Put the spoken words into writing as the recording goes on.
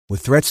With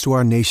threats to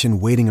our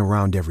nation waiting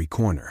around every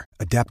corner,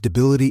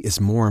 adaptability is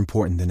more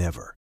important than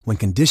ever. When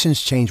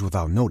conditions change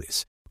without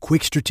notice,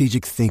 quick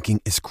strategic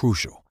thinking is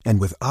crucial.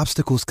 And with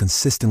obstacles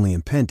consistently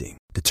impending,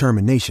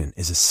 determination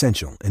is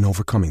essential in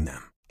overcoming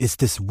them. It's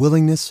this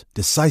willingness,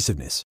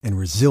 decisiveness, and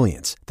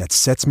resilience that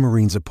sets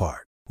Marines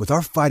apart. With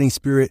our fighting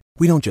spirit,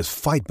 we don't just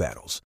fight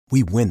battles,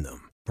 we win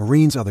them.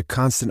 Marines are the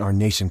constant our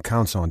nation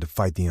counts on to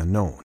fight the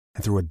unknown.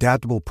 And through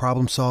adaptable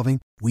problem solving,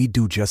 we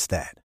do just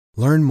that.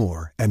 Learn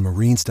more at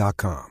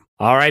marines.com.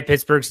 All right,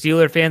 Pittsburgh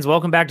Steelers fans,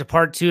 welcome back to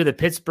part 2 of the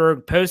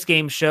Pittsburgh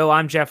postgame show.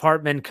 I'm Jeff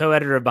Hartman,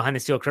 co-editor of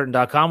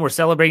BehindTheSteelCurtain.com. We're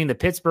celebrating the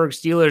Pittsburgh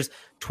Steelers'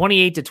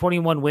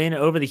 28-21 win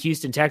over the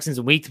Houston Texans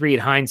in Week 3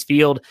 at Heinz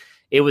Field.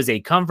 It was a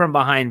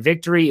come-from-behind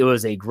victory. It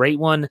was a great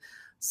one.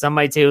 Some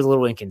might say it was a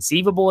little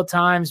inconceivable at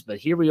times, but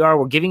here we are.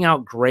 We're giving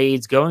out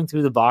grades, going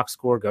through the box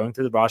score, going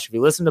through the roster. If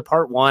you listen to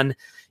part 1,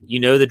 you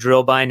know the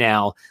drill by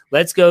now.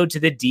 Let's go to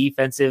the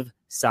defensive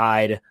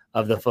side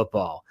of the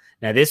football.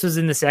 Now, this was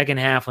in the second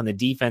half when the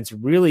defense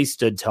really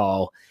stood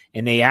tall,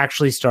 and they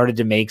actually started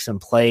to make some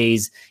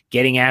plays,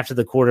 getting after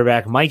the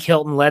quarterback. Mike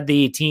Hilton led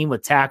the team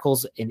with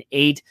tackles in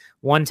 8,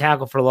 1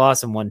 tackle for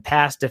loss, and 1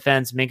 pass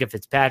defense. Minkah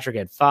Fitzpatrick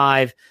had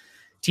 5.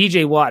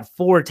 TJ Watt,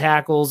 4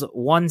 tackles,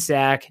 1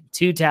 sack,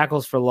 2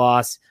 tackles for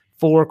loss,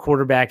 4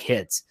 quarterback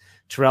hits.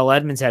 Terrell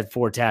Edmonds had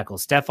 4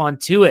 tackles. Stephon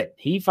Tuitt,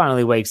 he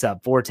finally wakes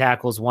up. 4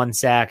 tackles, 1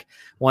 sack,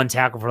 1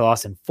 tackle for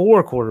loss, and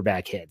 4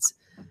 quarterback hits.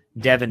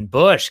 Devin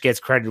Bush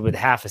gets credited with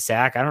half a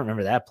sack. I don't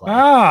remember that play.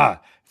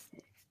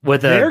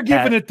 They're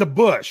giving it to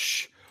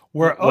Bush,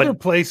 where other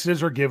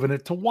places are giving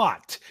it to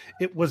Watt.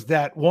 It was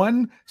that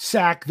 1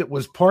 sack that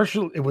was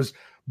partial. It was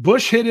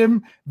Bush hit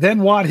him, then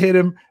Watt hit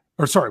him.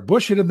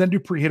 Bush hit him, then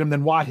Dupree hit him,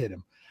 then Watt hit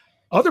him.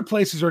 Other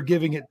places are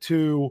giving it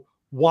to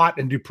Watt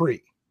and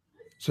Dupree.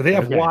 So they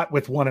have Watt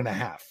with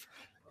 1.5.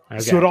 Okay.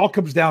 So it all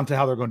comes down to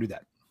how they're going to do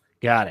that.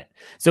 Got it.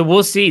 So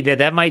we'll see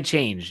that might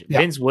change. Yeah.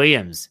 Vince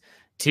Williams,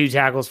 2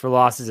 tackles for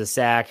losses, a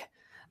sack,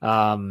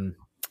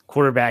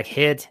 quarterback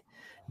hit.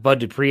 Bud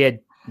Dupree,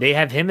 they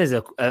have him as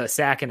a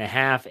sack and a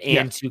half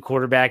and 2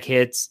 quarterback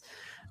hits.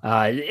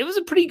 It was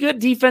a pretty good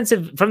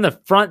defensive from the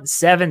front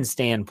 7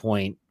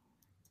 standpoint.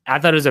 I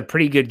thought it was a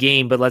pretty good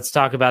game, but let's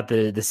talk about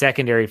the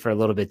secondary for a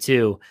little bit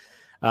too.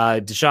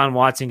 Deshaun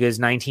Watson goes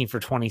 19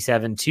 for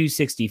 27,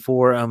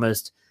 264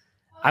 almost.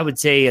 I would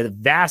say a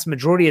vast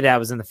majority of that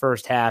was in the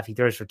first half. He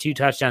throws for 2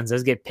 touchdowns,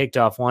 does get picked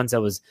off once.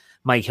 That was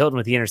Mike Hilton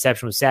with the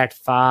interception, was sacked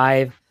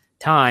 5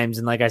 times.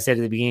 And like I said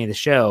at the beginning of the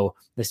show,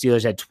 the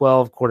Steelers had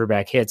 12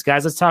 quarterback hits.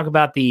 Guys, let's talk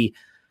about the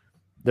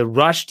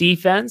rush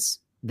defense.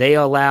 They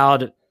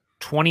allowed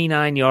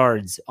 29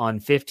 yards on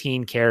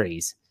 15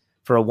 carries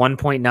for a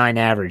 1.9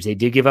 average. They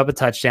did give up a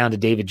touchdown to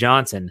David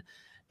Johnson.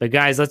 But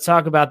guys, let's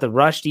talk about the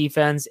rush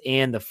defense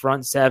and the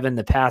front 7,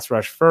 the pass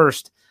rush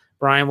first.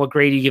 Brian, what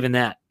grade are you giving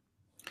that?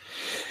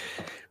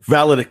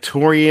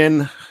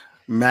 Valedictorian,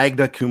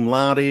 magna cum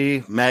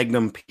laude,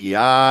 magnum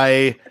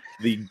PI,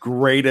 the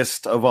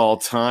greatest of all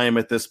time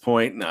at this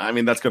point. No, I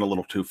mean, that's going a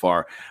little too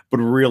far. But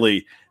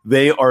really,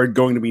 they are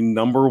going to be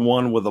number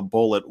 1 with a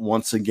bullet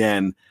once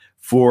again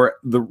for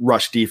the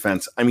rush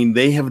defense. I mean,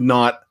 they've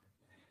not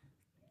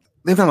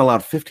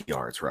allowed 50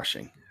 yards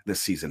rushing this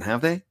season,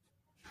 have they?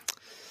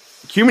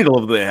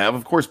 Cumulatively, they have,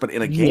 of course, but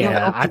in a game.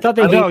 Yeah, I thought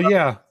they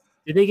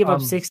Did they give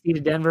up 60 to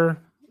Denver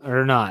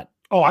or not?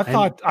 Oh,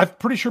 I'm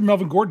pretty sure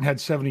Melvin Gordon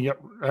had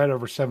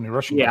over 70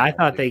 rushing. Yeah, I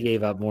thought they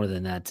gave up more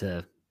than that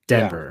to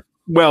Denver.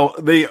 Yeah. Well,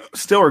 they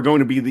still are going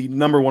to be the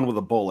number 1 with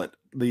a bullet,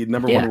 the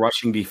number 1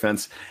 rushing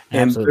defense,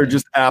 and they're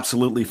just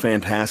absolutely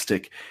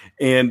fantastic.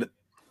 And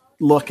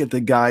look at the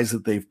guys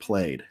that they've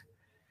played.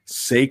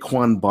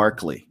 Saquon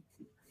Barkley,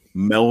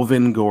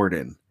 Melvin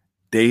Gordon,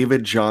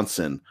 David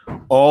Johnson,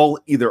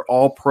 either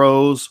all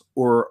pros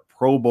or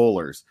pro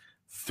bowlers.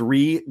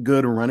 3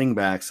 good running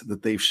backs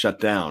that they've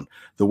shut down.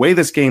 The way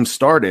this game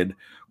started,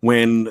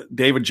 when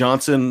David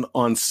Johnson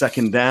on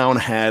second down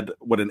had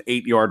an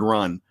 8-yard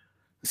run,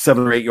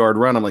 7 or 8 yard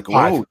run. I'm like,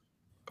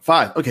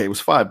 5. Okay, it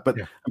was 5. But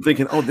I'm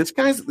thinking, this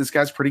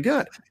guy's pretty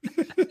good.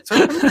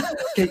 So,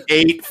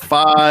 8,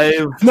 5.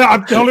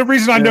 No, the only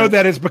reason I know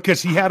that is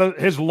because he had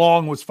his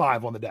long was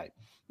 5 on the day.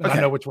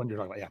 I know which one you're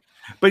talking about.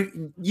 Yeah, but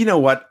you know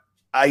what?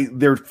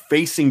 They're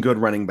facing good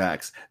running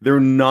backs. They're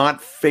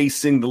not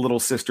facing the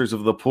little sisters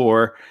of the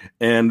poor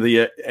and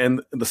the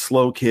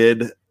slow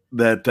kid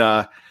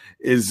that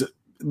is.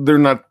 They're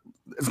not.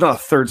 It's not a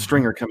third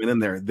stringer coming in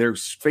there. They're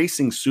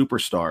facing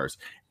superstars,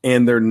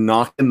 and they're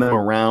knocking them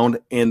around,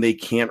 and they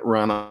can't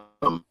run on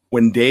them.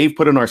 When Dave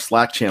put in our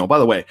Slack channel, by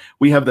the way,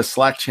 we have the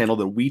Slack channel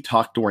that we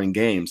talk during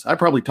games. I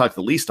probably talk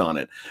the least on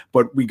it,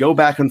 but we go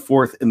back and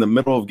forth in the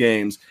middle of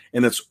games,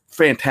 and it's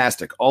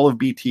fantastic. All of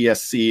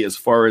BTSC, as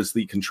far as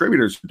the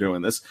contributors are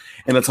doing this,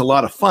 and it's a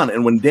lot of fun.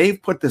 And when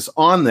Dave put this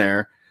on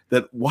there,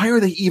 that why are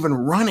they even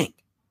running?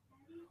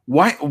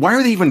 Why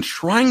are they even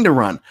trying to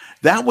run?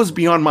 That was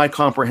beyond my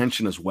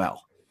comprehension as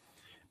well.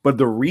 But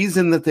the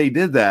reason that they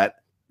did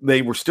that,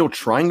 they were still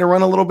trying to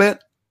run a little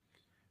bit,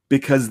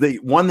 because they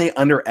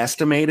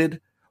underestimated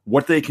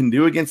what they can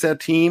do against that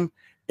team.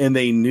 and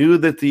they knew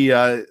that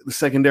the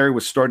secondary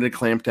was starting to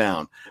clamp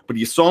down. But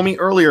you saw me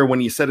earlier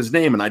when you said his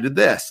name, and I did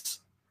this.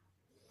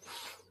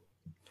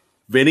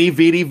 Vinny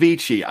Vidi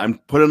Vici. I'm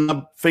putting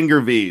up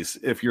finger V's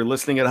if you're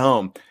listening at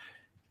home.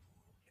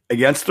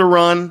 Against the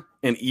run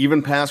and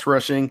even pass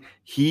rushing,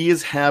 he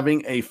is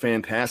having a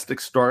fantastic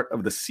start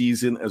of the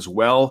season as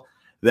well.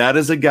 That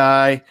is a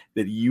guy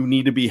that you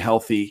need to be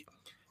healthy.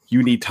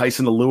 You need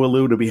Tyson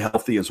Alualu to be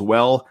healthy as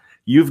well.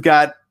 You've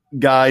got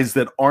guys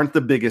that aren't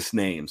the biggest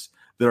names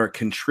that are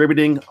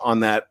contributing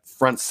on that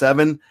front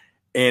seven,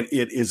 and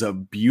it is a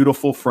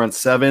beautiful front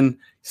seven.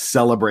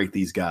 Celebrate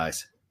these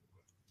guys.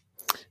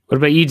 What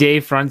about you,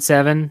 Dave? Front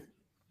seven,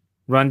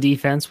 run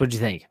defense. What'd you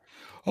think?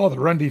 Oh, the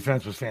run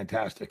defense was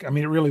fantastic. I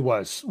mean, it really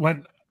was.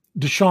 When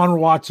Deshaun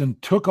Watson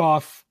took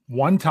off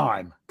one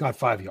time, got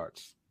 5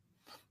 yards.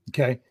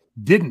 Okay.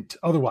 Didn't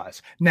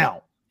otherwise.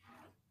 Now,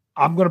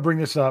 I'm going to bring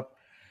this up.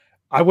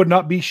 I would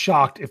not be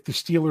shocked if the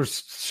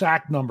Steelers'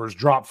 sack numbers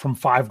drop from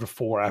 5 to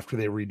 4 after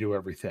they redo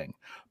everything,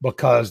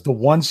 because the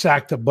one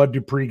sack that Bud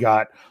Dupree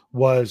got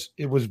was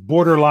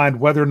borderline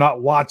whether or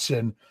not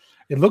Watson.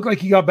 It looked like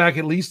he got back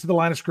at least to the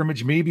line of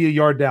scrimmage, maybe a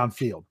yard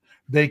downfield.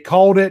 They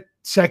called it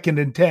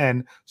 2nd and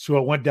 10, so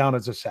it went down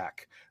as a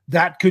sack.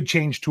 That could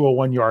change to a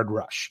 1-yard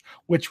rush,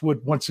 which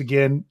would once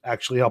again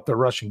actually help their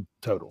rushing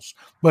totals,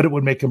 but it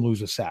would make them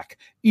lose a sack.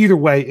 Either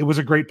way, it was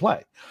a great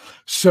play.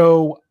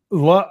 So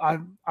I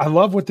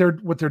love what they're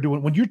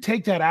doing. When you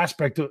take that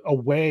aspect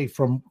away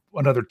from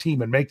another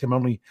team and make them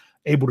only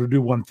able to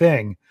do one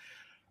thing,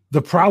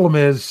 the problem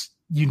is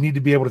you need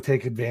to be able to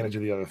take advantage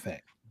of the other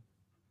thing.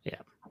 Yeah.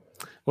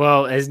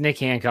 Well, as Nick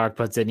Hancock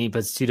puts it, and he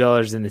puts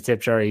 $2 in the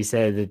tip jar, he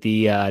said that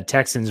the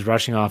Texans'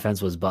 rushing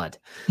offense was butt.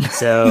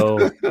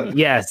 So,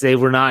 yes, they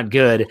were not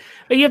good.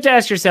 But you have to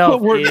ask yourself,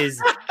 is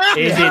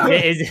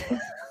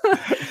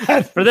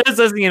for those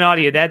listening in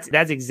audio, that's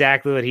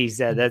exactly what he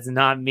said. That's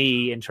not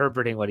me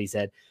interpreting what he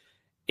said.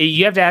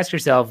 You have to ask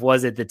yourself,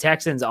 was it the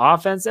Texans'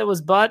 offense that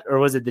was butt, or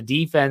was it the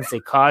defense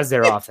that caused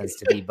their offense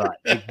to be butt?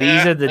 Like,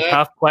 these are the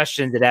tough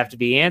questions that have to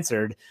be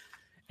answered.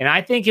 And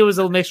I think it was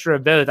a mixture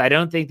of both. I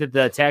don't think that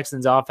the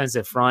Texans'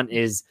 offensive front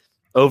is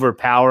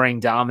overpowering,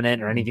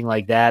 dominant, or anything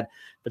like that.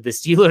 But the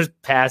Steelers'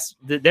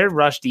 their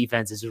rush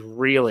defense is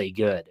really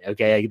good.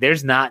 Okay, like,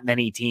 there's not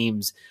many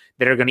teams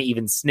that are going to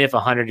even sniff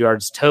 100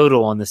 yards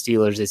total on the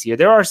Steelers this year.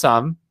 There are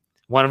some.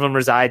 One of them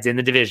resides in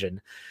the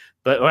division,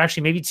 or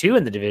actually maybe 2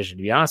 in the division,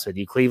 to be honest with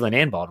you, Cleveland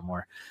and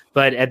Baltimore.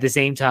 But at the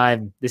same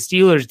time, the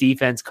Steelers'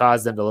 defense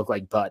caused them to look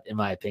like butt, in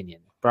my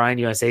opinion. Brian,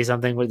 you want to say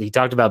something? He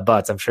talked about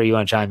butts. I'm sure you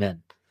want to chime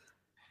in.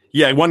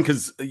 Yeah, one,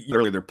 because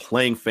earlier they're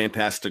playing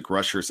fantastic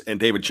rushers, and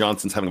David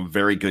Johnson's having a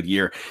very good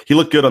year. He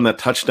looked good on that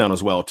touchdown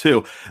as well,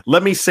 too.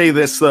 Let me say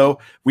this, though.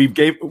 We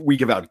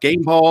give out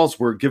game balls.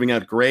 We're giving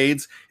out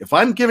grades. If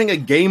I'm giving a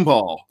game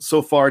ball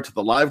so far to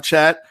the live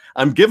chat,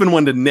 I'm giving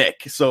one to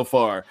Nick so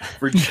far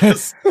for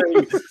just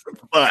saying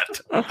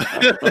butt.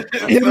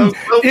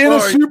 in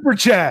a super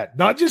chat,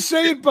 not just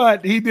saying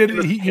butt. He did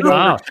it.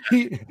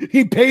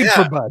 He paid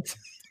for butt.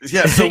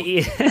 Yeah, so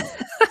see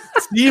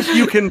if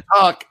you can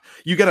talk.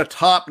 You got a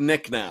top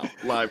Nick now,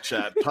 live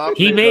chat.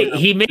 He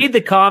made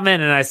the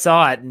comment, and I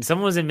saw it, and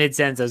someone was in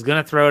mid-sentence. I was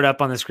going to throw it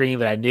up on the screen,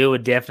 but I knew it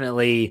would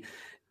definitely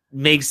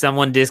make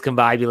someone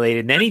discombobulated.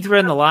 And then he threw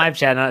it in the live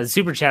chat, and the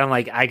super chat. I'm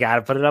like, I got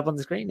to put it up on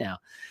the screen now.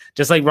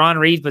 Just like Ron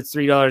Reed puts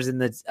 $3 in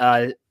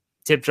the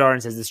tip jar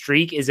and says, the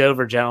streak is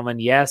over, gentlemen.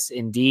 Yes,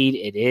 indeed,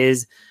 it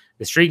is.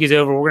 The streak is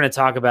over. We're going to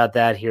talk about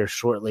that here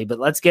shortly, but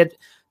let's get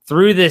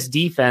through this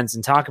defense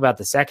and talk about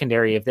the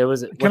secondary. If there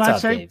was, can I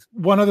say Dave?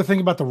 One other thing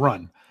about the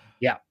run?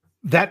 Yeah.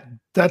 That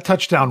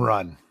touchdown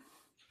run,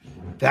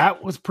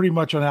 that was pretty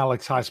much on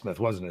Alex Highsmith,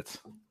 wasn't it?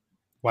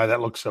 Why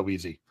that looked so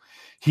easy.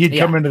 He had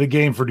come into the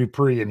game for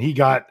Dupree, and he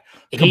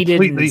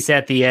didn't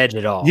set the edge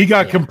at all. He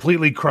got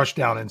completely crushed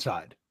down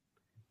inside.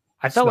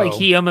 I felt like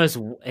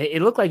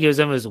it looked like it was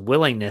almost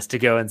willingness to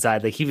go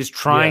inside. Like he was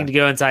trying to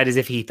go inside as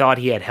if he thought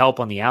he had help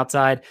on the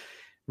outside.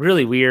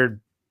 Really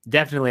weird.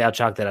 Definitely, I'll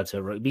chalk that up to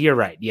a rookie. But you're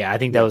right. Yeah, I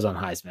think that was on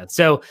Highsmith.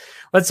 So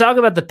let's talk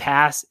about the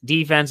pass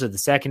defense or the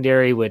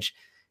secondary, which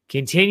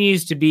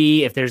continues to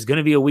be, if there's going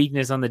to be a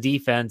weakness on the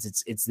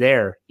defense, it's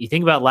there. You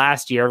think about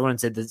last year, everyone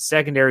said the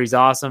secondary is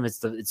awesome. It's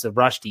the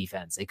rush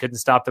defense. They couldn't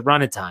stop the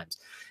run at times.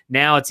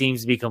 Now it seems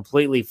to be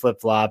completely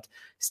flip-flopped.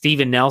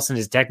 Steven Nelson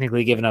has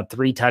technically given up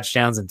 3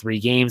 touchdowns in 3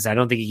 games. I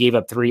don't think he gave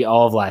up 3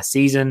 all of last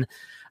season.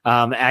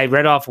 I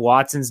read off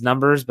Watson's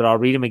numbers, but I'll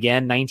read them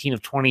again. 19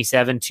 of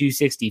 27,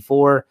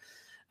 264,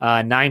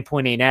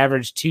 9.8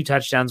 average, 2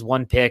 touchdowns,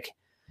 1 pick.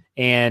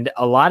 And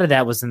a lot of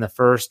that was in the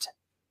first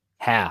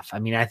half. I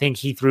mean, I think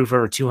he threw for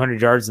over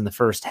 200 yards in the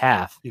first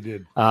half. He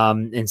did.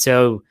 And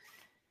so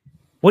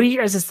what are you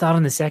guys' thought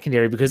on the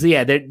secondary? Because,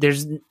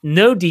 there's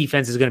no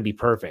defense is going to be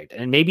perfect.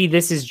 And maybe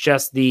this is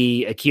just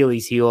the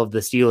Achilles heel of the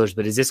Steelers,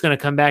 but is this going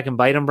to come back and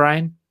bite them,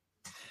 Brian?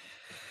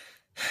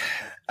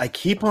 I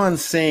keep on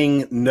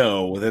saying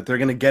no, that they're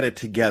going to get it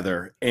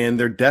together. And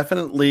they're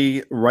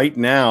definitely, right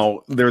now,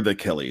 they're the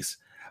Achilles.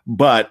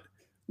 But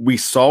we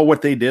saw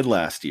what they did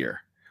last year.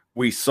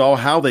 We saw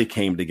how they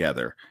came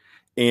together.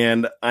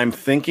 And I'm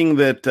thinking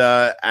that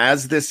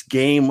as this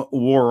game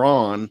wore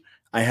on,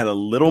 I had a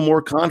little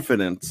more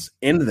confidence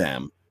in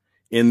them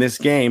in this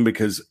game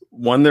because,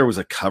 one, there was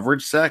a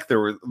coverage sack. There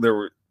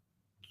were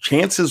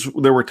chances.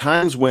 There were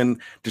times when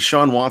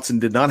Deshaun Watson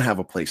did not have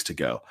a place to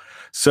go.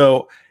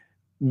 So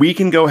we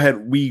can go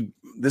ahead.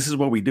 This is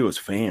what we do as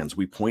fans.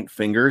 We point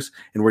fingers,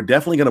 and we're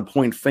definitely going to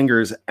point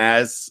fingers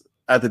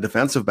at the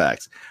defensive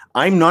backs.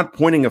 I'm not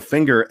pointing a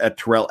finger at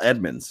Terrell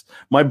Edmunds.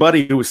 My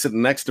buddy who was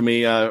sitting next to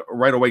me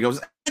right away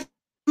goes,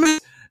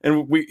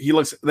 and he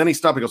looks, then he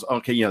stopped and goes,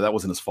 okay, yeah, that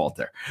wasn't his fault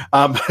there.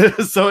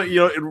 So,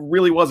 it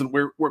really wasn't.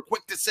 We're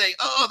quick to say,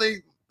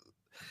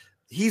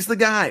 he's the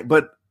guy.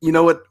 But you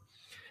know what?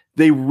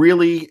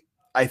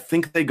 I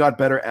think they got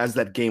better as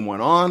that game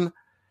went on.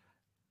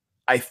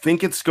 I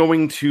think it's not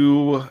going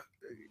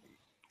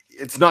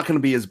to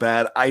be as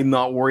bad. I'm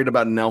not worried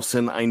about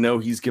Nelson. I know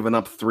he's given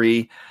up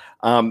 3.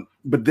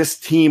 But this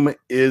team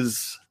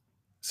is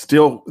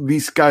still,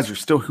 these guys are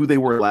still who they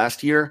were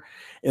last year.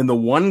 And the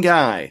one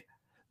guy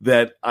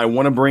that I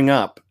want to bring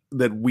up,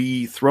 that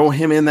we throw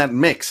him in that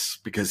mix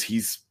because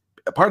he's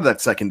a part of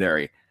that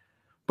secondary.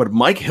 But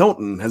Mike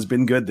Hilton has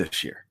been good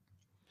this year.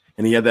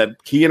 And he had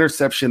that key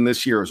interception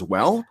this year as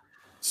well.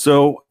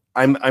 So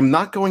I'm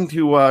not going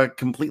to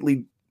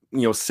completely,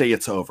 say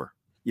it's over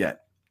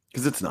yet,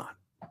 because it's not.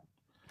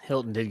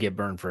 Hilton did get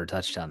burned for a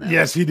touchdown.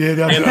 Yes, he did.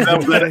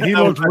 He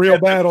looked real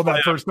bad on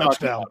that first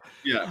touchdown.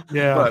 Yeah.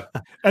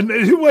 But, and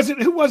who was it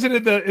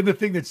in the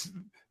thing that's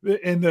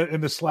in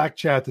the Slack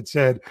chat that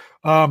said,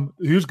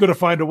 who's going to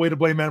find a way to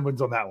blame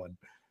Edmunds on that one?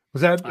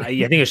 Was that? I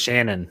think it's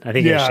Shannon. It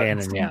was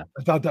Shannon. Yeah.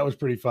 I thought that was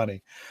pretty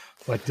funny.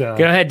 But go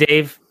ahead,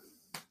 Dave.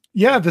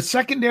 Yeah, the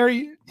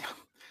secondary,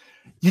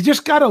 you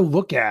just got to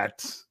look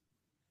at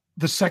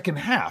the second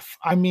half.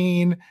 I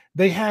mean,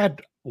 they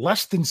had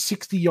less than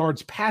 60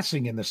 yards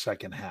passing in the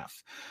second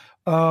half.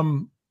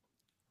 But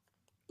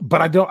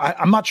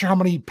I'm not sure how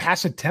many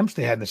pass attempts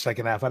they had in the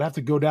second half. I'd have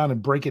to go down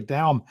and break it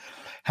down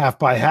half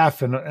by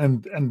half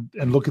and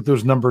look at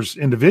those numbers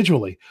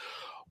individually.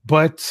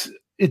 But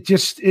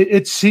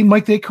it seemed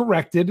like they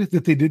corrected,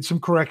 that they did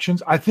some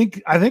corrections. I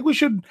think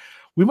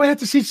we might have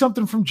to see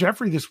something from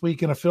Jeffrey this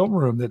week in a film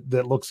room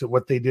that looks at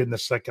what they did in the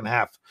second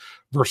half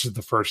versus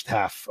the first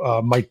half.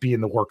 Might be in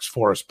the works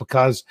for us,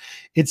 because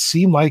it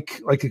seemed like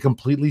a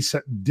completely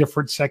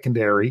different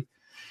secondary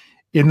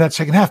in that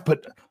second half.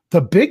 But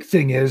the big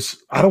thing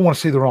is, I don't want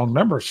to say the wrong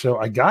number, so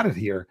I got it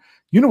here.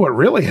 You know what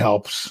really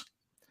helps?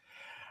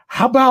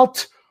 How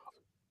about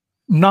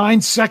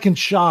 9 seconds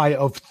shy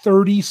of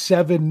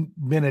 37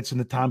 minutes in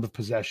the time of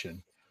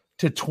possession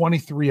to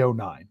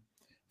 23:09?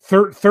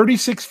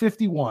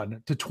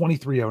 36:51 to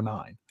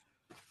 23:09.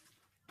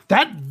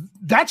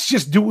 That's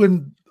just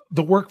doing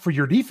the work for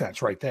your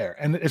defense right there.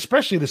 And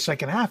especially the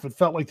second half, it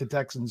felt like the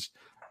Texans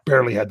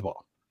barely had the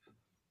ball.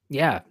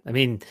 Yeah. I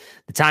mean,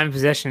 the time of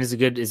possession is a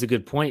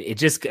good point.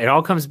 It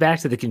all comes back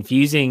to the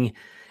confusing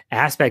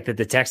aspect that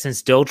the Texans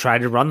still try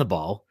to run the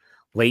ball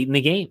late in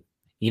the game.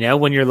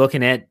 When you're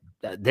looking at,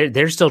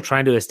 they're still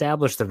trying to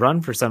establish the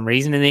run for some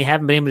reason, and they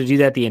haven't been able to do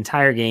that the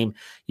entire game.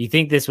 You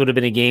think this would have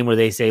been a game where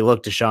they say,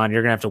 look, Deshaun,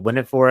 you're going to have to win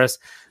it for us.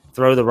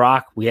 Throw the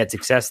rock. We had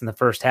success in the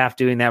first half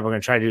doing that. We're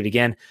going to try to do it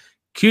again.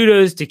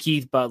 Kudos to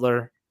Keith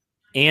Butler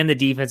and the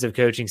defensive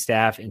coaching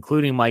staff,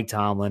 including Mike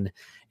Tomlin,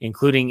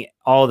 including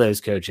all those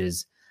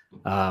coaches,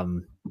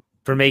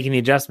 for making the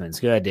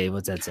adjustments. Go ahead, Dave.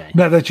 What's that say?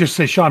 No, that just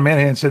say Sean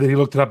Manahan said that he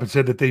looked it up and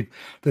said that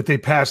they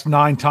passed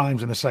 9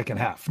 times in the second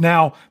half.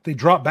 Now, they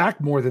dropped back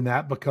more than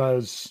that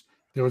because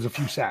there was a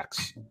few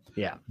sacks.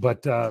 Yeah.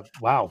 But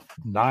wow,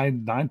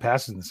 nine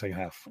passes in the second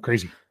half.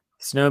 Crazy.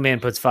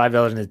 Snowman puts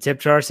 $5 in the tip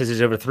jar, says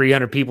there's over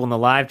 300 people in the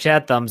live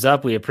chat. Thumbs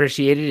up. We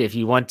appreciate it. If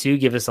you want to,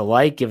 give us a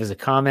like, give us a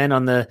comment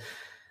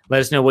let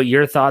us know what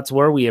your thoughts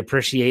were. We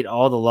appreciate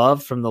all the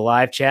love from the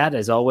live chat,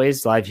 as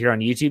always, live here on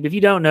YouTube. If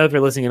you don't know, if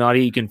you're listening in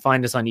audio, you can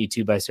find us on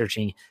YouTube by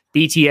searching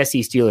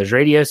BTSC Steelers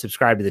Radio.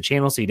 Subscribe to the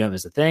channel so you don't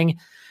miss a thing.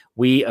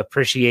 We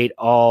appreciate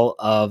all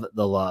of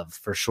the love,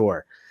 for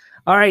sure.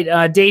 All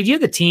right, Dave, you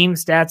have the team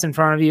stats in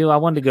front of you. I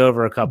wanted to go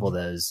over a couple of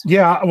those.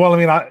 Yeah, well, I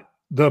mean,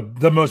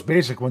 the most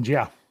basic ones,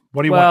 yeah.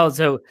 What do you want? Well,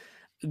 so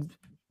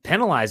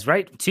penalized,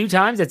 right? 2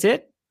 times, that's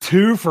it?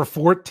 2 for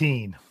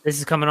 14. This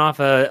is coming off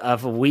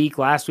of a week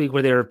last week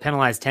where they were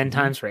penalized 10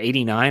 times for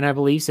 89, I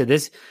believe. So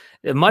this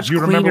a much cleaner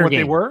game. Do you remember what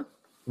they were?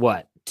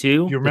 What?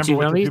 2? Do you remember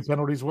what the 2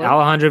 penalties were?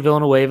 Alejandro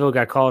Villanueva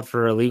got called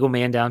for a legal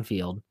man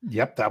downfield.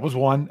 Yep, that was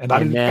one. And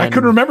I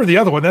couldn't remember the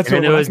other one. That's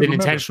and there was an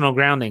intentional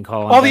grounding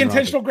call. Oh, the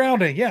intentional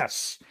grounding.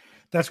 Yes,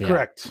 that's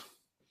correct.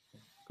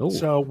 Ooh.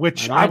 So,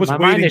 I was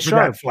waiting for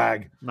that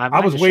flag.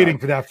 I was waiting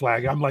for that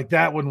flag. I'm like,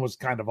 that one was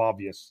kind of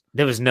obvious.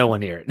 There was no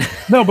one near it.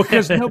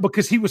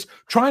 because he was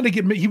trying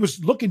to he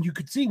was looking. You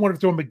could see he wanted to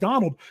throw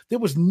McDonald. There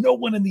was no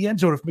one in the end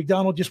zone. If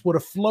McDonald just would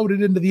have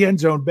floated into the end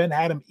zone, Ben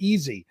had him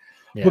easy.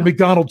 Yeah. But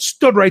McDonald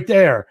stood right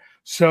there.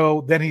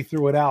 So then he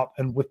threw it out,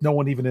 and with no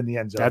one even in the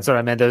end zone. That's what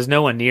I meant. There was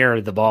no one near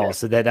the ball. Yeah.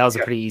 So that was a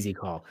pretty easy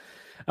call.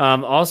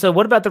 Also,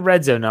 what about the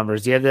red zone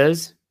numbers? Do you have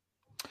those?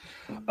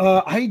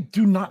 I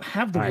do not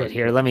have the All right, red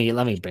here. Let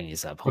me bring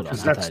this up. Hold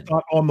because on. that's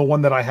not on the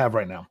one that I have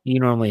right now. You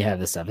normally have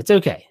this stuff. It's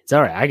okay. It's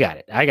all right. I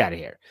got it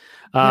here.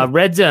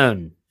 Red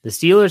zone. The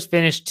Steelers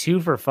finished 2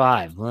 for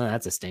 5. Well,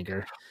 that's a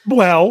stinker.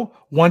 Well,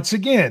 once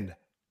again,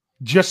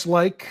 just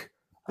like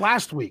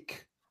last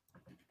week,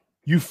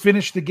 you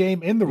finished the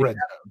game in the red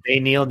zone. They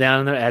kneeled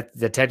down at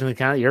the technical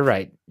count. You're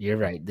right.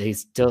 They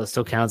still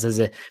counts as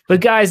it.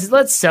 But guys,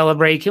 let's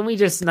celebrate. Can we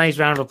just nice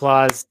round of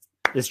applause?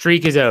 The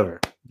streak is over.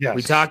 Yes.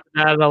 We talked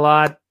about it a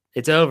lot.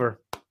 It's over.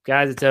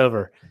 Guys, it's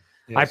over.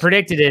 Yes. I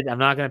predicted it. I'm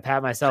not going to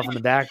pat myself on the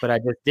back, but I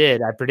just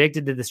did. I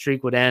predicted that the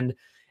streak would end,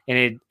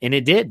 and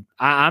it did.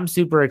 I'm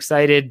super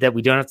excited that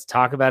we don't have to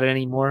talk about it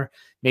anymore.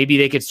 Maybe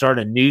they could start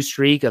a new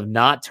streak of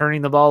not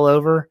turning the ball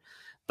over,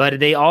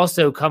 but they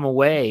also come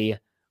away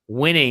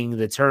winning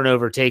the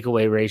turnover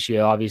takeaway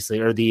ratio, obviously,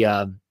 or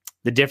the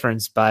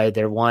difference by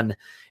their one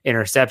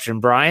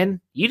interception.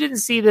 Brian, you didn't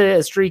see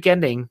the streak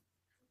ending.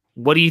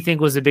 What do you think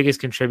was the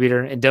biggest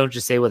contributor? And don't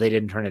just say, well, they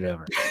didn't turn it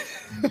over.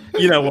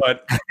 You know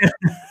what?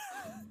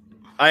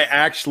 I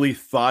actually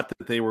thought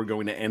that they were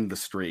going to end the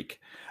streak,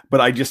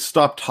 but I just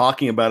stopped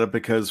talking about it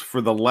because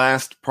for the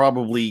last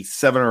probably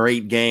 7 or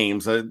 8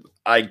 games,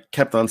 I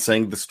kept on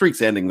saying the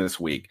streak's ending this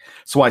week.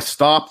 So I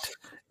stopped,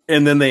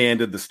 and then they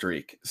ended the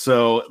streak.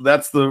 So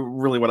that's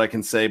really what I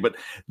can say. But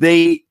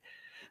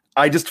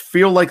I just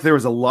feel like there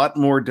was a lot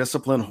more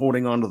discipline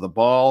holding onto the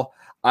ball.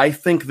 I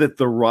think that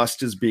the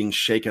rust is being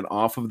shaken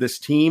off of this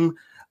team.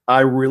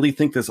 I really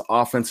think this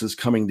offense is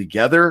coming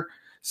together.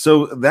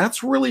 So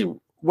that's really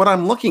what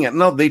I'm looking at.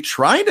 No, they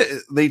tried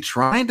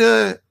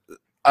to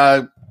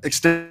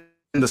extend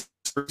the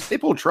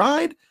Staple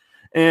tried,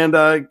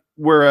 and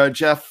where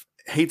Jeff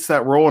hates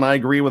that role, and I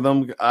agree with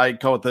him. I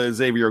call it the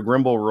Xavier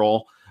Grimble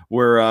role,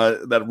 where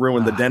that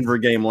ruined the Denver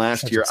game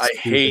last year. I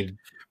hate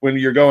when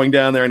you're going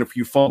down there, and if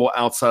you fumble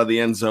outside of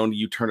the end zone,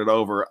 you turn it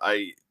over.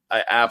 I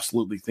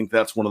absolutely think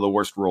that's one of the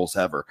worst rules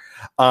ever.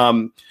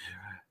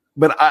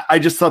 But I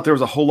just thought there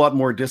was a whole lot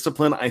more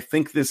discipline. I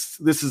think this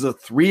is a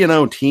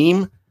 3-0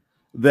 team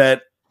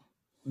that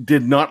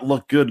did not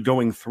look good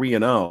going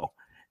 3-0.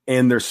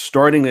 And they're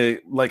starting to,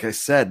 like I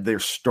said, they're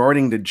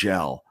starting to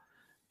gel.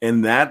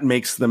 And that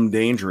makes them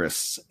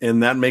dangerous.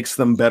 And that makes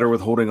them better with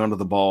holding onto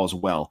the ball as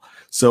well.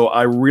 So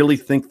I really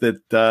think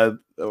that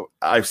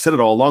I've said it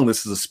all along,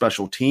 this is a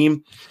special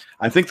team.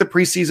 I think the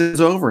preseason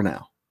is over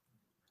now.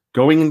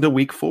 Going into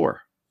week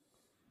 4.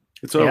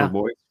 It's over,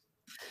 boys.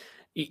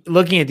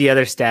 Looking at the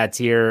other stats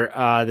here,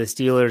 the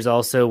Steelers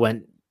also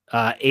went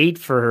 8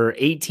 for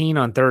 18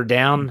 on third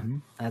down. Mm-hmm.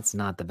 That's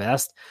not the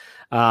best.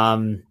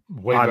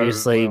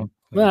 Obviously,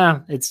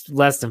 well, it's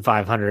less than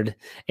 500.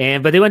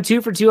 But they went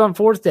 2 for 2 on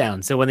fourth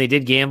down. So when they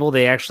did gamble,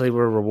 they actually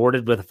were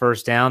rewarded with a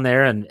first down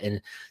there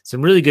and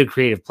some really good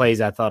creative plays,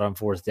 I thought, on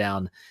fourth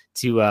down.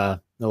 A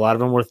lot of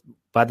them were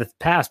by the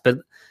pass. But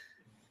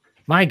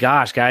my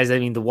gosh, guys, I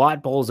mean, the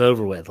Watt Bowl's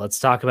over with. Let's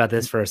talk about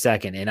this for a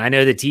second. And I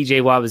know that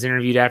TJ Watt was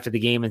interviewed after the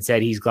game and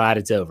said he's glad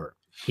it's over.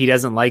 He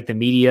doesn't like the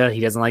media. He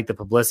doesn't like the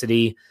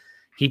publicity.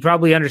 He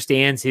probably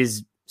understands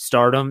his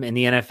stardom in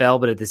the NFL,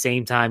 but at the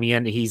same time,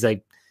 he's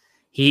like,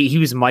 he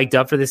was mic'd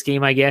up for this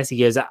game, I guess. He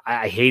goes,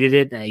 I hated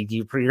it.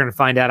 You're going to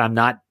find out I'm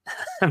not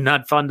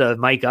fun to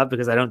mic up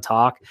because I don't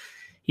talk.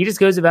 He just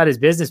goes about his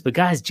business. But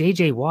guys,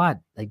 JJ Watt,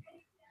 like,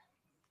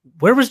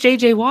 where was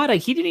JJ Watt?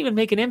 Like, he didn't even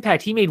make an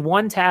impact. He made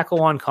one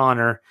tackle on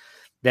Connor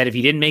that if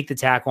he didn't make the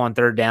tackle on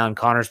third down,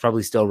 Connor's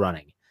probably still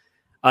running.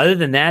 Other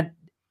than that,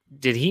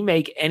 did he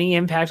make any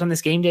impact on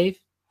this game, Dave?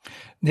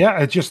 Yeah,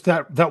 it's just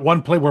that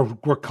one play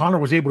where Connor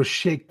was able to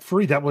shake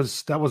free. That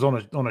was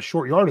on a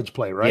short yardage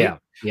play, right?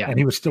 Yeah. And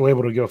he was still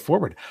able to go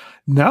forward.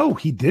 No,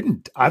 he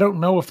didn't. I don't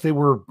know if they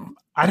were.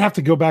 I'd have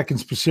to go back and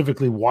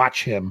specifically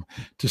watch him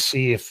to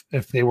see if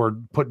they were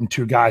putting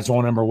 2 guys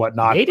on him or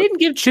whatnot. They didn't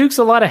give Chooks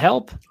a lot of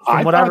help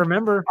from what I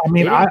remember. I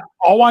mean,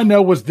 all I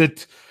know was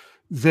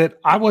that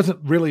I wasn't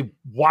really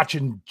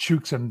watching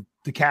Chooks and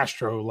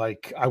DeCastro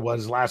like I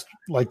was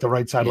the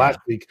right side last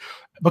week,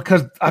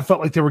 because I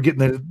felt like they were getting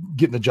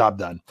the job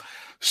done.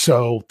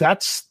 So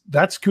that's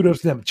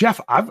kudos to them.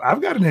 Jeff,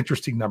 I've got an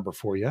interesting number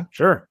for you.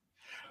 Sure.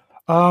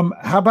 How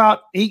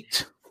about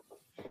 8?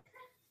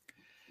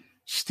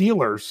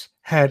 Steelers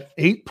had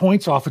 8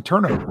 points off of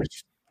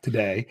turnovers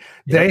today.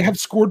 They have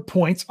scored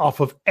points off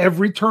of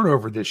every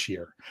turnover this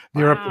year.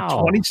 They're up to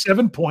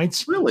 27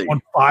 points on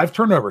 5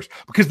 turnovers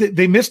because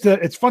they missed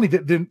it's funny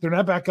that they're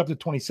now back up to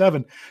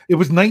 27. It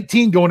was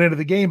 19 going into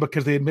the game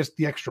because they had missed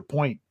the extra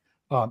point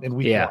in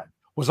week 1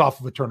 was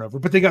off of a turnover,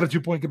 but they got a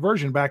 2-point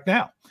conversion back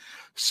now.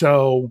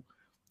 So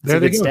there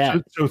they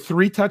go. So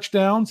 3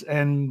 touchdowns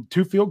and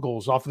 2 field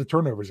goals off of the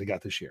turnovers they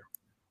got this year.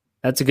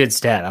 That's a good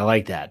stat. I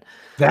like that.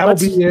 That'll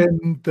be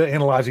in the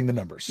analyzing the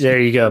numbers. There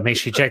you go. Make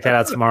sure you check that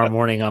out tomorrow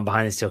morning on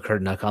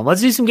BehindTheSteelCurtain.com.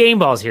 Let's do some game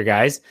balls here,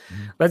 guys.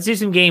 Let's do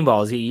some game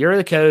balls. You're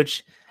the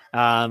coach.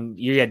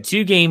 You got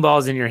 2 game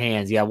balls in your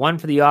hands. You got one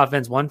for the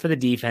offense, one for the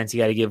defense.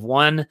 You got to give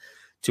one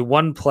to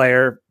one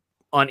player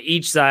on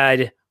each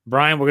side.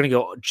 Brian, we're going to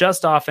go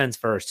just offense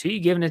first. Who are you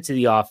giving it to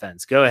the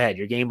offense? Go ahead.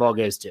 Your game ball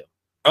goes to.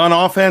 On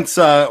offense,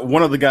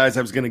 one of the guys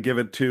I was going to give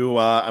it to,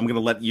 I'm going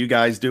to let you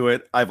guys do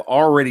it. I've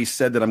already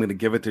said that I'm going to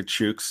give it to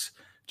Chooks.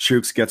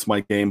 Chooks gets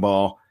my game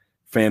ball.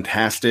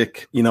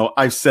 Fantastic.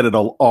 I've said it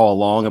all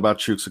along about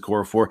Chooks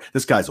Okorafor.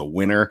 This guy's a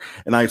winner.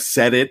 And I've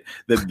said it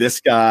that this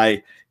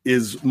guy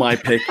is my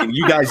pick. And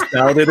you guys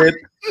doubted it.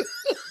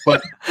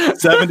 But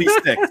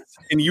 76.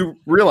 And you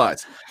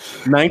realize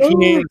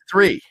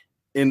 1983.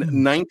 In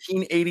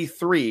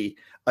 1983,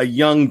 a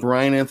young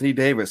Brian Anthony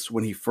Davis,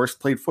 when he first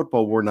played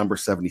football, wore number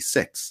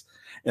 76.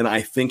 And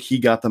I think he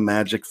got the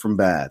magic from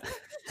Bad.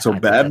 So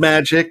Bad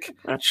Magic,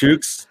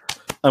 Chooks,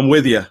 I'm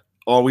with you.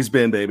 Always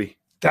been, baby.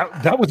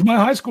 That was my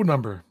high school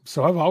number.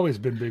 So I've always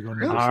been big on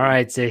that. All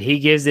right. So he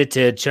gives it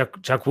to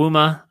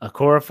Chukwuma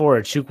Okorafor,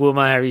 or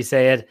Chukwuma, however you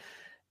say it.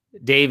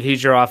 Dave,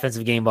 who's your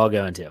offensive game ball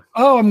going to?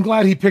 Oh, I'm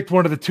glad he picked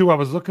one of the two I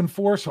was looking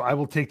for. So I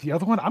will take the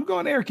other one. I'm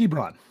going Eric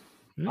Ebron.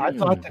 I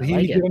thought that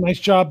he did a nice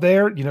job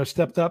there.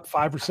 Stepped up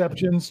 5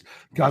 receptions,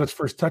 got his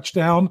first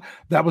touchdown.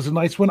 That was a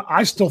nice one.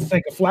 I still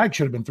think a flag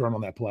should have been thrown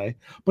on that play,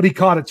 but he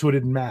caught it, so it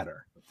didn't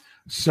matter.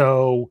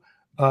 So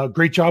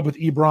great job with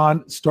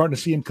Ebron, starting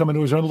to see him come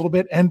into his own a little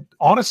bit. And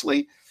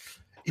honestly,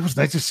 it was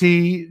nice to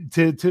see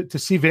to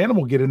see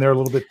Vanimal get in there a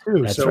little bit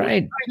too. That's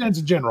right. Tight ends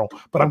in general,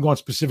 but I'm going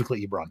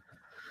specifically Ebron.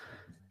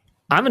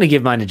 I'm going to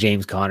give mine to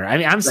James Conner. I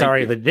mean, I'm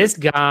sorry, but this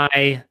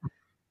guy.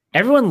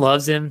 Everyone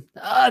loves him.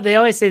 They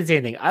always say the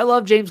same thing. I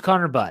love James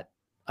Conner, but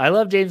and I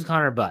love James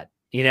Conner, but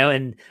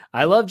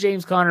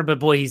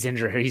boy, he's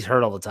injured. He's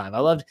hurt all the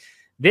time.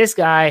 This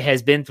guy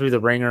has been through the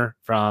ringer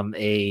from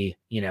a,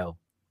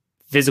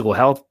 physical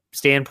health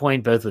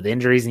standpoint, both with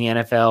injuries in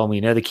the NFL, and we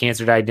know the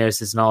cancer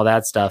diagnosis and all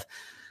that stuff.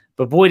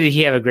 But boy, did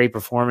he have a great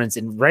performance.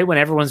 And right when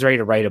everyone's ready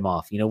to write him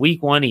off,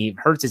 week 1, he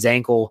hurts his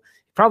ankle.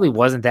 It probably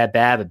wasn't that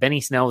bad, but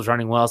Benny Snell was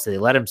running well, so they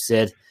let him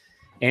sit.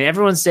 And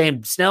everyone's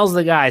saying, Snell's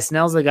the guy.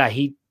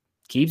 He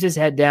keeps his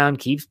head down,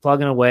 keeps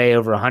plugging away,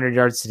 over 100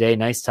 yards today.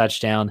 Nice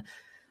touchdown.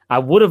 I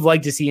would have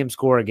liked to see him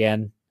score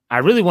again. I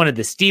really wanted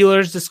the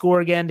Steelers to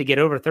score again, to get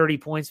over 30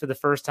 points for the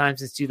first time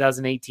since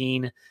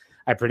 2018.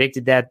 I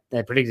predicted that.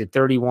 I predicted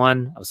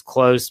 31. I was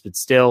close, but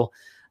still.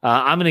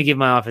 I'm going to give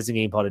my offensive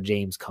game ball to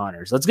James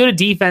Conner. So let's go to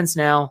defense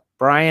now.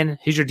 Brian,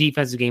 who's your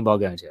defensive game ball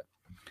going to?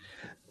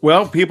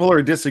 Well, people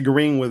are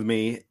disagreeing with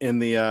me in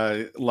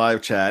the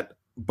live chat.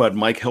 But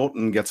Mike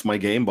Hilton gets my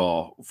game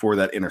ball for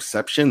that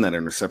interception. That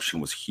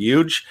interception was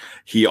huge.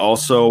 He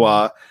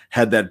also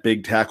had that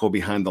big tackle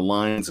behind the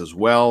lines as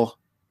well.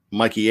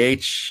 Mikey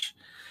H,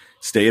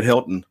 stay at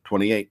Hilton,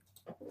 28.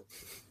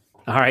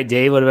 All right,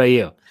 Dave, what about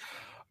you?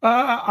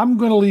 I'm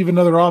going to leave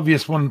another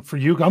obvious one for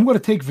you. I'm going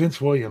to take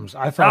Vince Williams.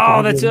 I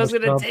thought. That's who I was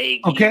going to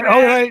take. Okay,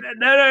 all right.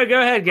 No,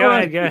 go ahead. Go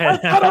ahead. I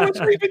thought I was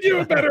leaving you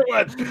a better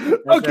one.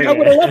 Okay, I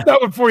would have left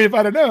that one for you if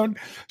I'd have known.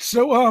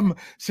 So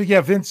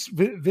yeah, Vince.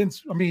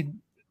 I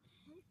mean,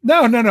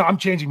 no. I'm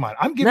changing mine.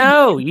 I'm giving.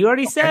 No, you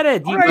already said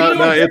it.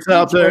 No, it's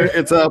out there.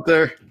 It's out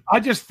there.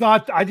 I just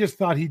thought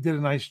he did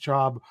a nice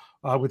job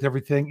with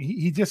everything.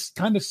 He just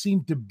kind of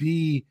seemed to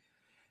be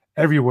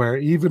everywhere,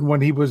 even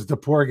when he was the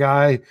poor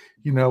guy,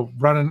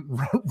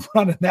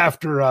 running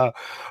after a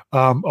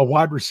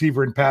wide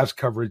receiver in pass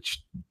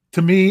coverage.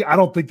 To me, I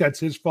don't think that's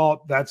his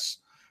fault. That's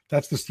the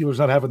Steelers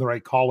not having the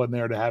right call in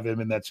there to have him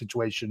in that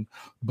situation.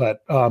 But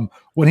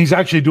when he's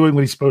actually doing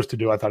what he's supposed to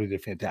do, I thought he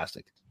did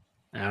fantastic.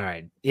 All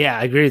right. Yeah,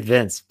 I agree with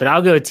Vince, but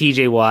I'll go with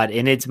TJ Watt.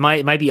 And it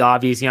might be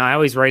obvious. I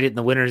always write it in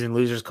the winners and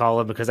losers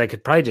column because I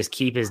could probably just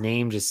keep his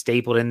name just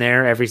stapled in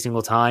there every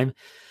single time.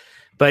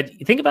 But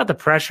you think about the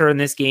pressure in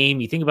this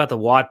game. You think about the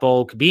Watt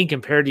Bowl being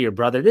compared to your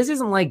brother. This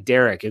isn't like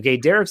Derek. Okay.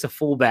 Derek's a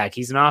fullback.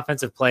 He's an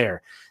offensive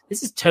player.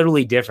 This is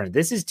totally different.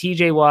 This is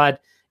TJ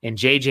Watt and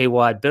JJ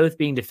Watt, both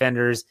being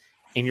defenders,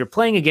 and you're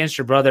playing against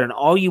your brother, and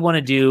all you want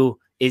to do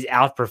is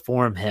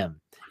outperform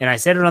him. And I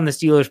said it on the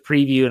Steelers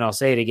preview, and I'll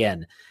say it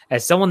again.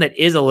 As someone that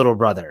is a little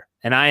brother,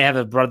 and I have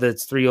a brother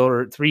that's 3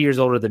 years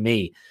older than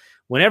me,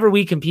 whenever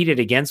we competed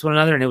against one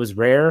another, and it was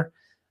rare,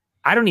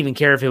 I don't even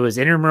care if it was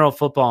intramural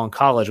football in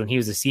college when he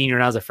was a senior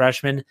and I was a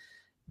freshman,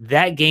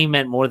 that game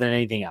meant more than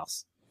anything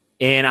else.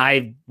 And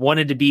I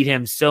wanted to beat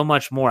him so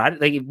much more.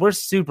 We're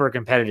super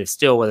competitive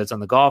still, whether it's on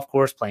the golf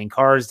course, playing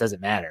cards,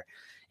 doesn't matter.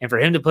 And for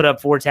him to put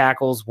up 4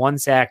 tackles, 1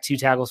 sack, 2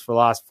 tackles for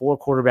loss, 4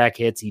 quarterback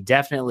hits, he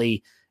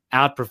definitely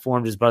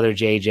outperformed his brother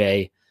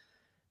JJ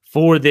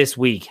for this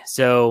week.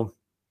 So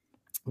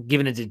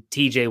giving it to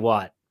TJ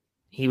Watt.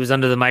 He was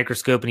under the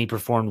microscope and he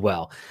performed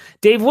well.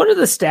 Dave, what are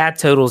the stat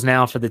totals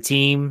now for the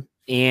team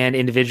and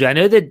individual? I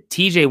know that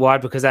TJ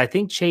Watt, because I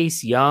think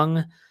Chase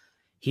Young,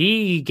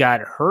 he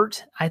got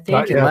hurt, and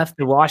left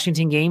the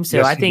Washington game. So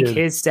yes, I think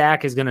his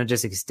stack is going to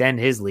just extend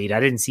his lead. I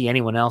didn't see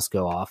anyone else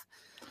go off.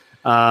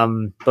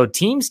 But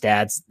team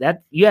stats,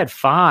 that you had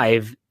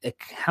 5.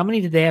 How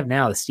many did they have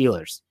now, the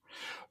Steelers?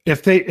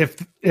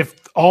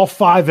 If all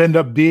 5 end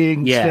up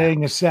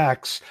staying as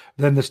sacks,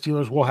 then the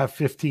Steelers will have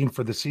 15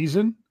 for the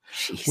season.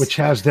 Jeez. Which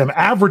has them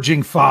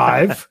averaging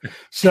 5.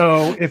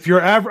 So if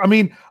you're I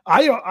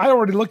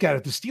already look at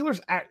it.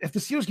 If the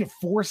Steelers get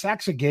 4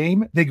 sacks a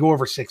game, they go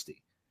over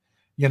 60.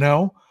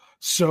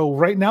 So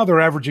right now they're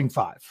averaging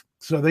 5.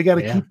 So they got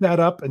to keep that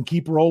up and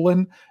keep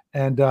rolling.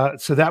 And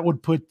so that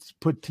would put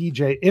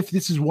TJ, if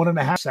this is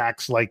 1.5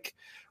 sacks like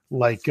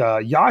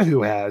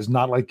Yahoo has,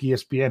 not like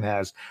ESPN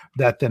has,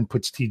 that then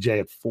puts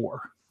TJ at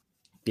 4.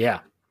 Yeah.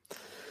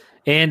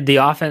 And the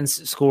offense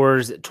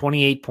scores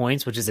 28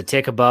 points, which is a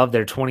tick above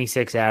their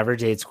 26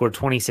 average. They had scored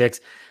 26.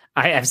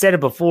 I've said it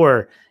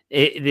before.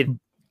 You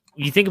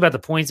think about the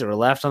points that were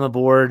left on the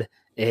board,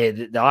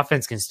 the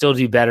offense can still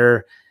do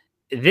better.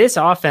 This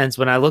offense,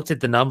 when I looked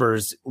at the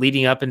numbers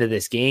leading up into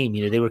this game,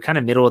 they were kind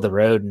of middle of the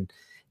road,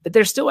 but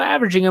they're still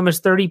averaging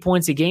almost 30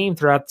 points a game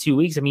throughout the 2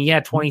 weeks. I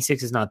mean,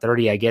 26 is not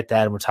 30. I get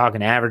that. And we're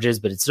talking averages,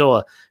 but it's still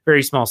a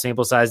very small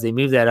sample size. They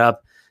moved that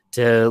up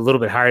to a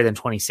little bit higher than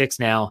 26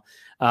 now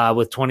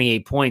with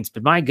 28 points.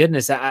 But my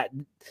goodness,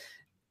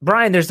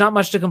 Brian, there's not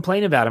much to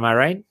complain about. Am I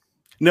right?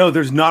 No,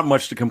 there's not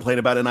much to complain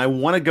about. And I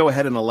want to go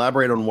ahead and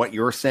elaborate on what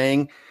you're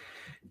saying.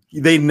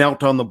 They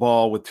knelt on the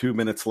ball with 2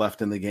 minutes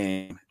left in the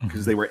game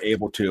because they were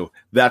able to.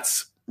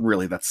 That's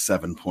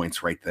 7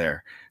 points right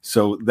there.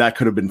 So that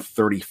could have been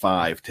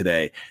 35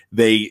 today.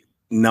 They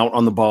knelt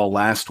on the ball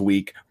last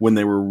week when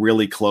they were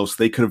really close.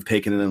 They could have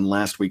taken it in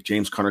last week.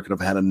 James Conner could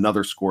have had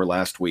another score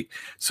last week.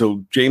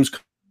 So James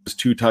Conner's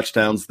 2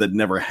 touchdowns that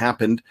never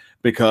happened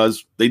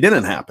because they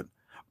didn't happen,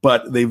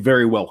 but they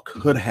very well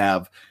could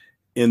have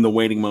in the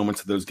waiting moments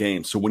of those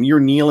games. So when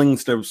you're kneeling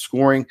instead of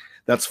scoring,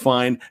 that's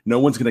fine. No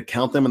one's going to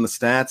count them in the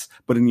stats,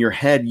 but in your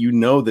head, you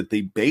know that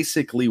they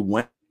basically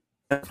went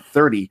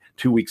 30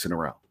 2 weeks in a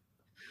row.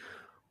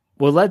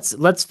 Well,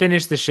 let's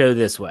finish the show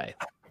this way.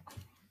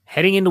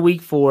 Heading into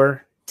week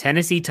 4,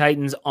 Tennessee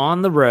Titans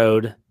on the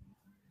road.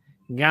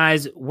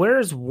 Guys,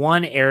 where's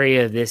one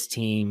area of this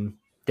team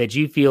that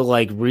you feel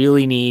like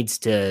really needs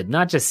to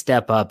not just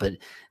step up, but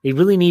they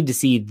really need to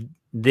see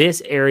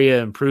this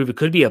area improve? It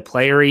could be a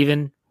player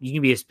even. You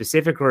can be as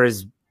specific or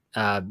as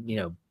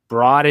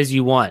broad as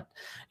you want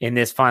in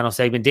this final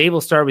segment. Dave,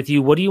 we'll start with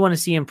you. What do you want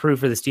to see improve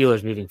for the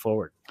Steelers moving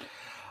forward?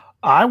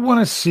 I want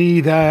to see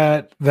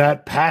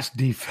that pass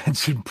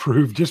defense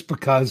improve, just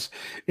because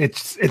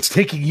it's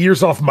taking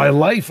years off my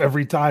life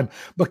every time,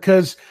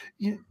 because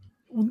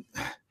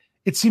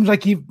it seems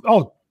like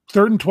 3rd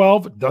and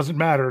 12, it doesn't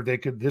matter. They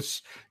could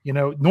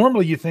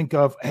normally you think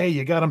of, hey,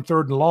 you got them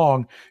 3rd and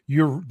long.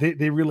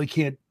 They really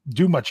can't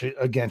do much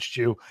against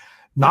you.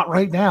 Not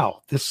right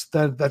now.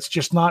 That's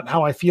just not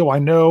how I feel. I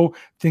know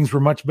things were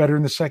much better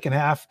in the second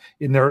half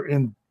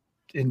in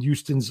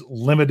Houston's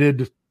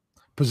limited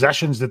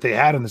possessions that they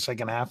had in the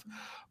second half,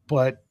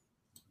 but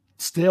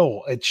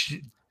still,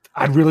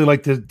 I'd really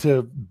like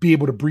to be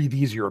able to breathe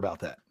easier about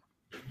that.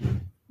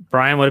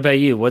 Brian, what about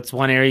you? What's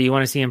one area you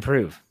want to see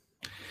improve?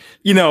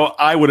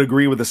 I would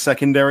agree with the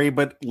secondary,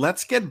 but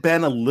let's get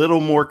Ben a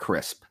little more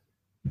crisp.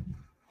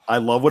 I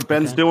love what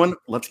Ben's doing.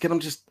 Let's get him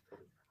just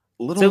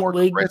a little more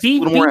crisp.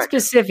 Be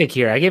specific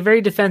here. I get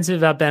very defensive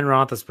about Ben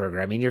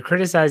Roethlisberger. I mean, you're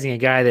criticizing a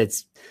guy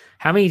that's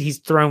he's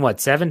thrown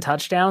 7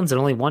 touchdowns and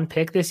only 1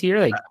 pick this year?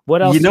 Like,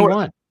 what else do you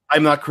want?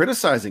 I'm not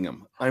criticizing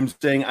him. I'm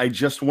saying I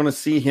just want to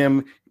see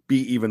him be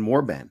even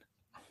more Ben.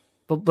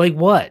 But like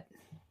what?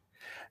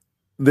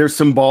 There's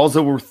some balls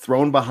that were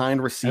thrown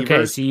behind receivers.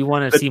 Okay, so you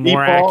want to see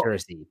more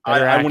accuracy,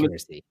 better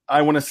accuracy.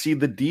 I want to see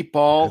the deep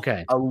ball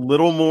a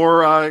little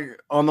more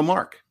on the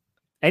mark.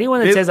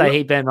 Anyone that says I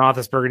hate Ben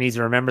Roethlisberger needs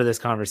to remember this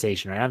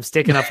conversation, right? I'm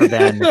sticking up for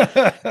Ben.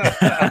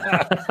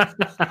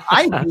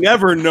 I've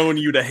never known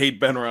you to hate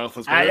Ben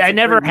Roethlisberger. I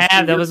never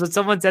have. That was what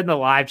someone said in the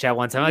live chat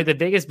once. I'm like the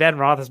biggest Ben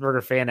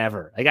Roethlisberger fan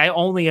ever. Like I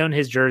only own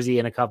his jersey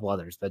and a couple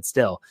others, but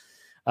still,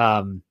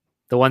 the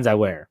ones I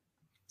wear.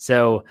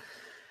 So,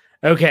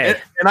 okay.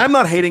 And I'm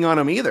not hating on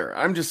him either.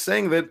 I'm just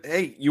saying that,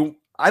 hey,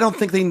 I don't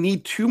think they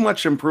need too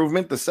much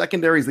improvement. The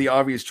secondary is the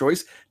obvious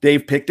choice.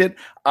 Dave picked it.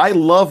 I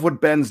love what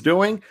Ben's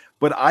doing,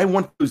 but I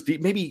want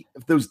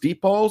those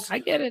deep balls. I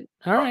get it.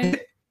 All right.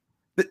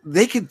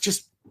 They could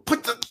just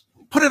put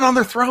it on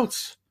their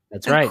throats.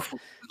 That's right.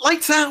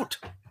 Lights out.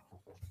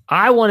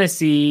 I want to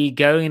see,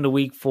 going into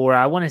week 4,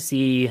 I want to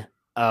see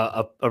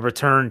a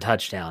return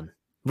touchdown.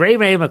 Ray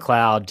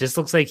McCloud just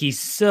looks like he's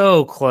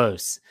so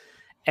close.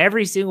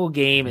 Every single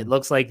game, it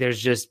looks like there's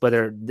just,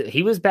 whether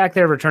he was back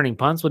there returning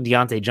punts when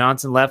Deontay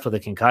Johnson left with a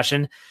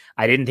concussion.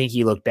 I didn't think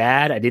he looked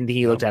bad. I didn't think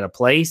he looked out of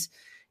place.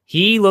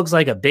 He looks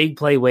like a big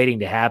play waiting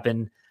to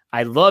happen.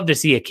 I'd love to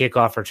see a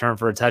kickoff return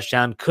for a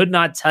touchdown. Could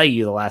not tell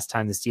you the last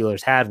time the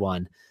Steelers had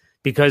one,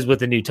 because with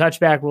the new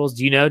touchback rules,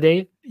 do you know,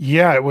 Dave?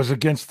 Yeah, it was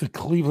against the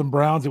Cleveland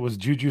Browns. It was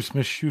Juju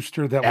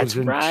Smith-Schuster. That's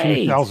in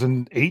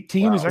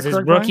 2018. Wow. Is that his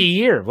correct, rookie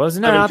year,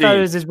 wasn't it? 17. I thought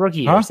it was his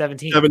rookie year.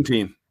 17.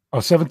 17. Oh,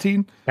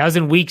 17? That was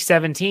in week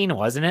 17,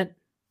 wasn't it?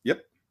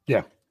 Yep.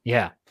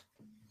 Yeah.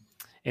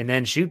 And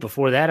then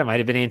before that, it might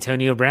have been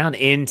Antonio Brown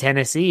in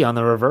Tennessee on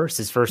the reverse.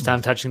 His first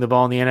time touching the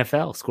ball in the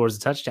NFL, scores a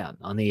touchdown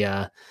on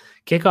the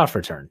kickoff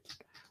return.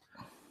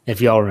 If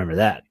you all remember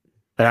that.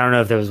 But I don't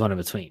know if there was one in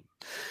between.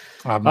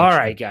 All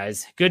right,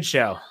 guys. Good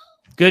show.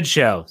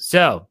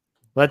 So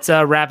let's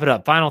wrap it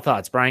up. Final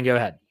thoughts. Brian, go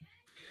ahead.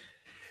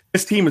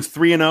 This team is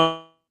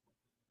 3-0.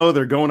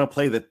 They're going to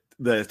play the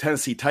the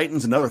Tennessee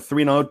Titans, another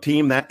 3-0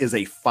 team. That is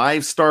a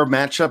 5-star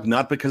matchup,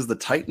 not because the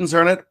Titans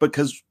are in it, but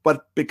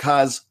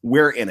because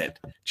we're in it.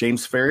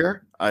 James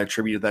Ferrier, I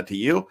attributed that to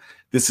you.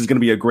 This is going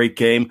to be a great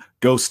game.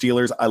 Go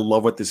Steelers. I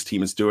love what this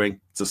team is doing.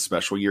 It's a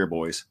special year,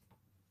 boys.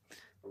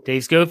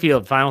 Dave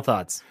Schofield, final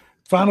thoughts.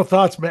 Final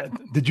thoughts, man.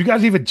 Did you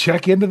guys even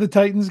check into the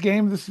Titans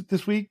game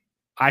this week?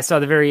 I saw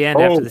the very end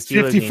after the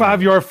Steelers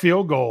 55-yard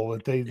field goal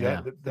that they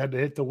had to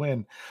hit to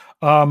win.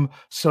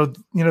 So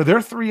they're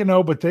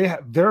 3-0, but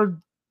they're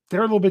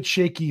a little bit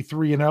shaky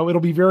 3-0.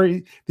 It'll be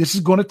this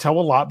is going to tell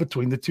a lot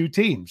between the two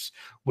teams.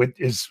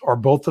 Are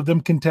both of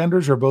them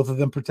contenders? Are both of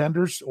them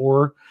pretenders?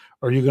 Or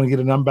are you going to get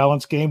an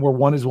unbalanced game where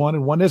one is one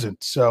and one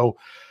isn't? So,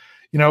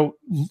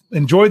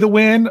 enjoy the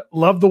win,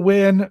 love the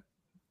win,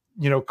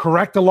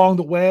 correct along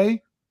the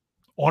way.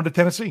 On to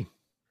Tennessee.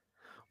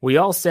 We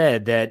all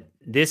said that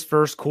this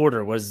first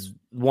quarter was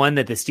one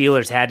that the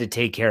Steelers had to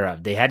take care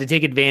of. They had to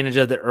take advantage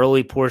of the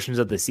early portions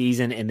of the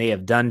season, and they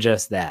have done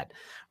just that.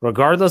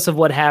 Regardless of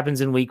what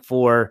happens in week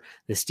 4,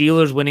 the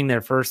Steelers winning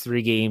their first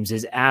 3 games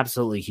is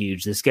absolutely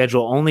huge. The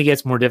schedule only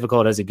gets more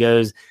difficult as it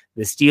goes.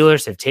 The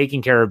Steelers have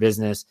taken care of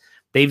business.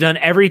 They've done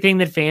everything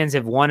that fans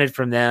have wanted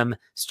from them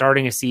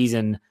starting a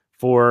season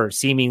for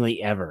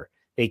seemingly ever.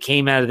 They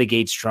came out of the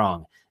gate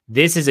strong.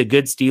 This is a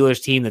good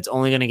Steelers team that's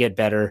only going to get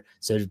better.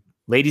 So,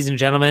 ladies and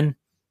gentlemen,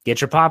 get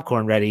your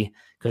popcorn ready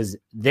because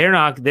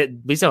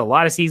we still have a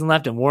lot of season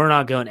left and we're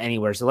not going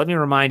anywhere. So let me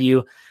remind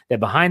you that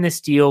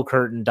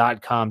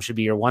BehindTheSteelCurtain.com should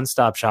be your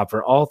one-stop shop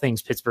for all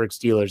things Pittsburgh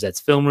Steelers.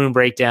 That's film room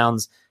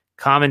breakdowns,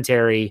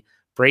 commentary,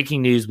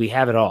 breaking news. We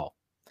have it all,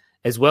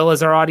 as well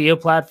as our audio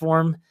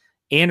platform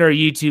and our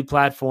YouTube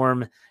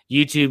platform.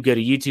 YouTube, go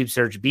to YouTube,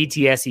 search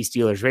BTSC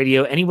Steelers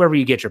Radio, anywhere where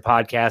you get your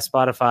podcast,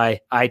 Spotify,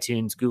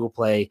 iTunes, Google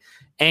Play,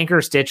 Anchor,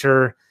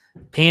 Stitcher,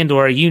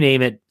 Pandora, you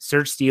name it,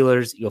 search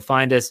Steelers. You'll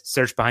find us.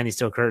 Search Behind the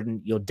Steel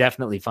Curtain. You'll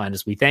definitely find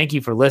us. We thank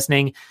you for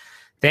listening.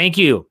 Thank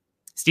you.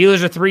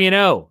 Steelers are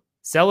 3-0.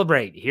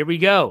 Celebrate. Here we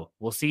go.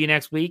 We'll see you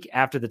next week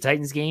after the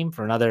Titans game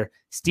for another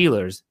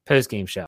Steelers postgame show.